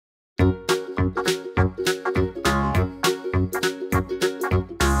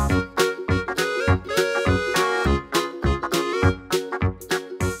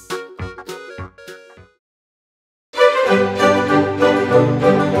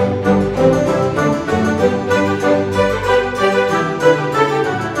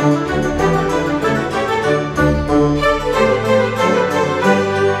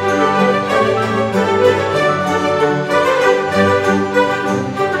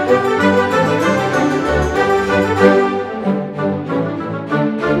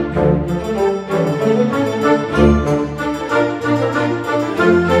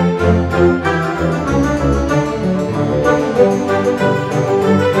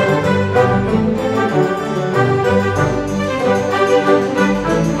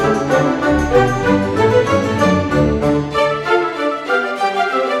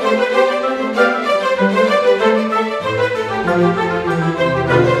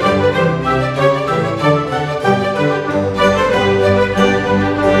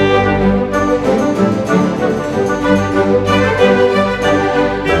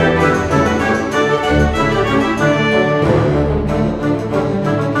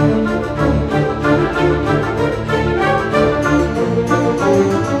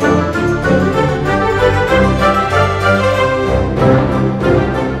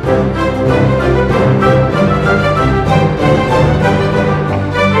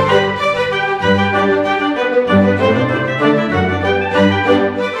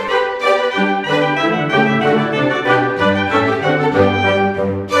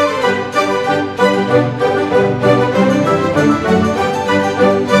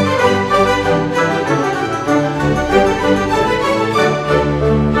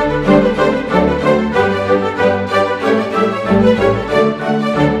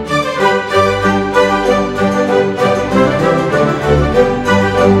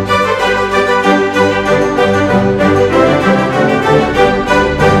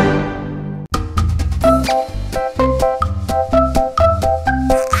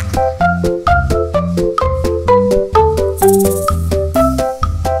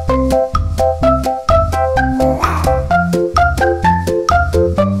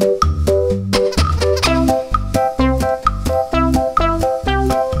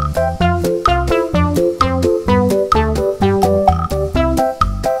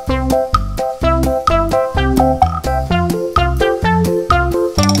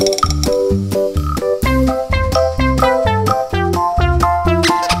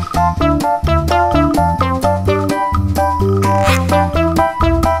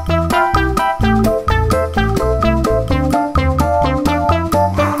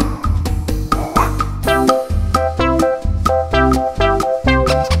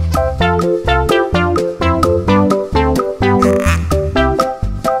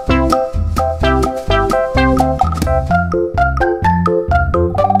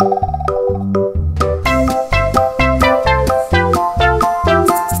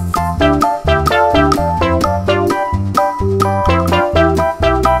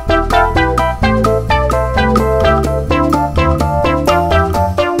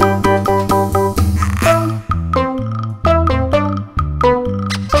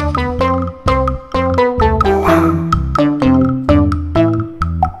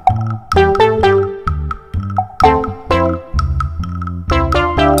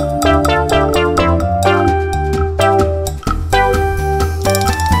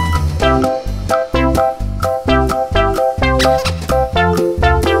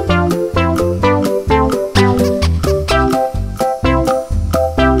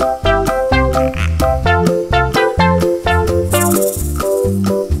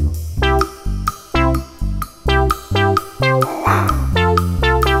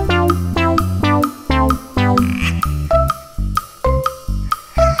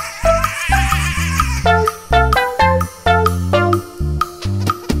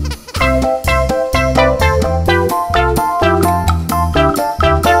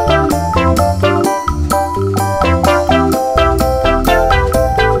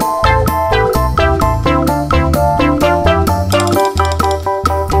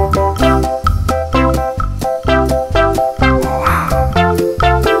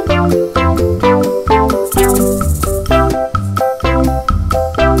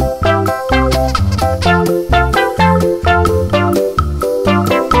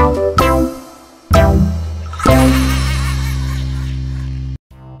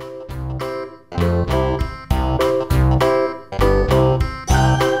This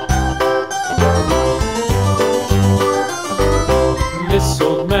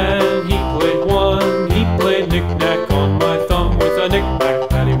old man, he played one. He played knick-knack on my thumb with a knick-knack,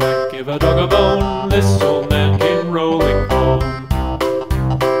 paddywhack, give a dog a bone. This old man came rolling home.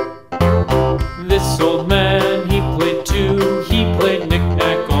 This old man, he played two. He played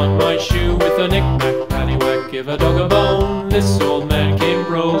knick-knack on my shoe with a knick-knack, paddywhack, give a dog a bone. This old man came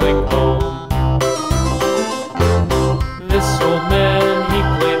rolling home. This old man, he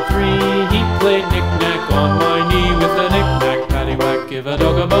played three. He played knick-knack on my knee with a knick-knack, paddywhack, give a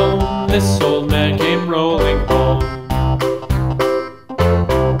dog a bone. This old man came rolling home.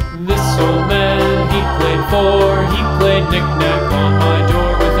 This old man, he played four. He played knick-knack on my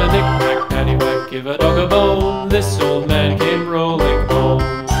door with a knick-knack, paddywhack, give a dog a bone. This old man came rolling home.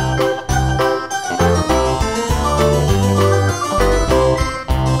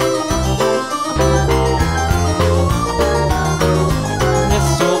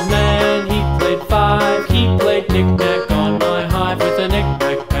 This old man, he played five. He played knick-knack on my hive with a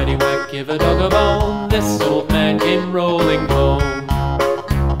knick-knack, paddywhack, give a dog a bone. This old man came rolling home.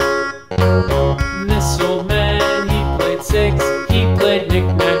 This old man, he played six. He played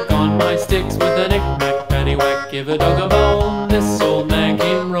knick-knack on my sticks with a knick-knack, paddywhack, give a dog a bone. This old man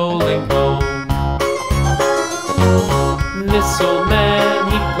came rolling home. This old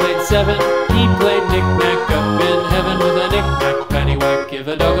man, he played seven. He played knick-knack up in heaven with a knick-knack, paddywhack, give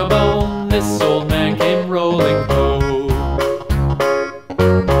a dog a bone. This old man came rolling home.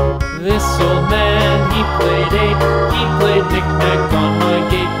 This old man, he played eight. He played knick-knack on my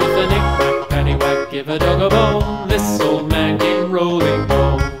gate with a knick-knack, paddywhack, give a dog a bone. This old man came rolling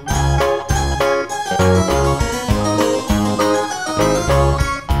home.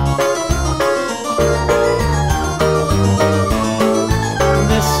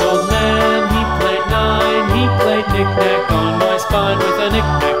 This old man, he played nine. He played knick-knack on my spine with a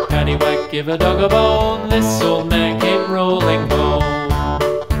knick-knack, paddywhack, give a dog a bone. This old man came rolling home.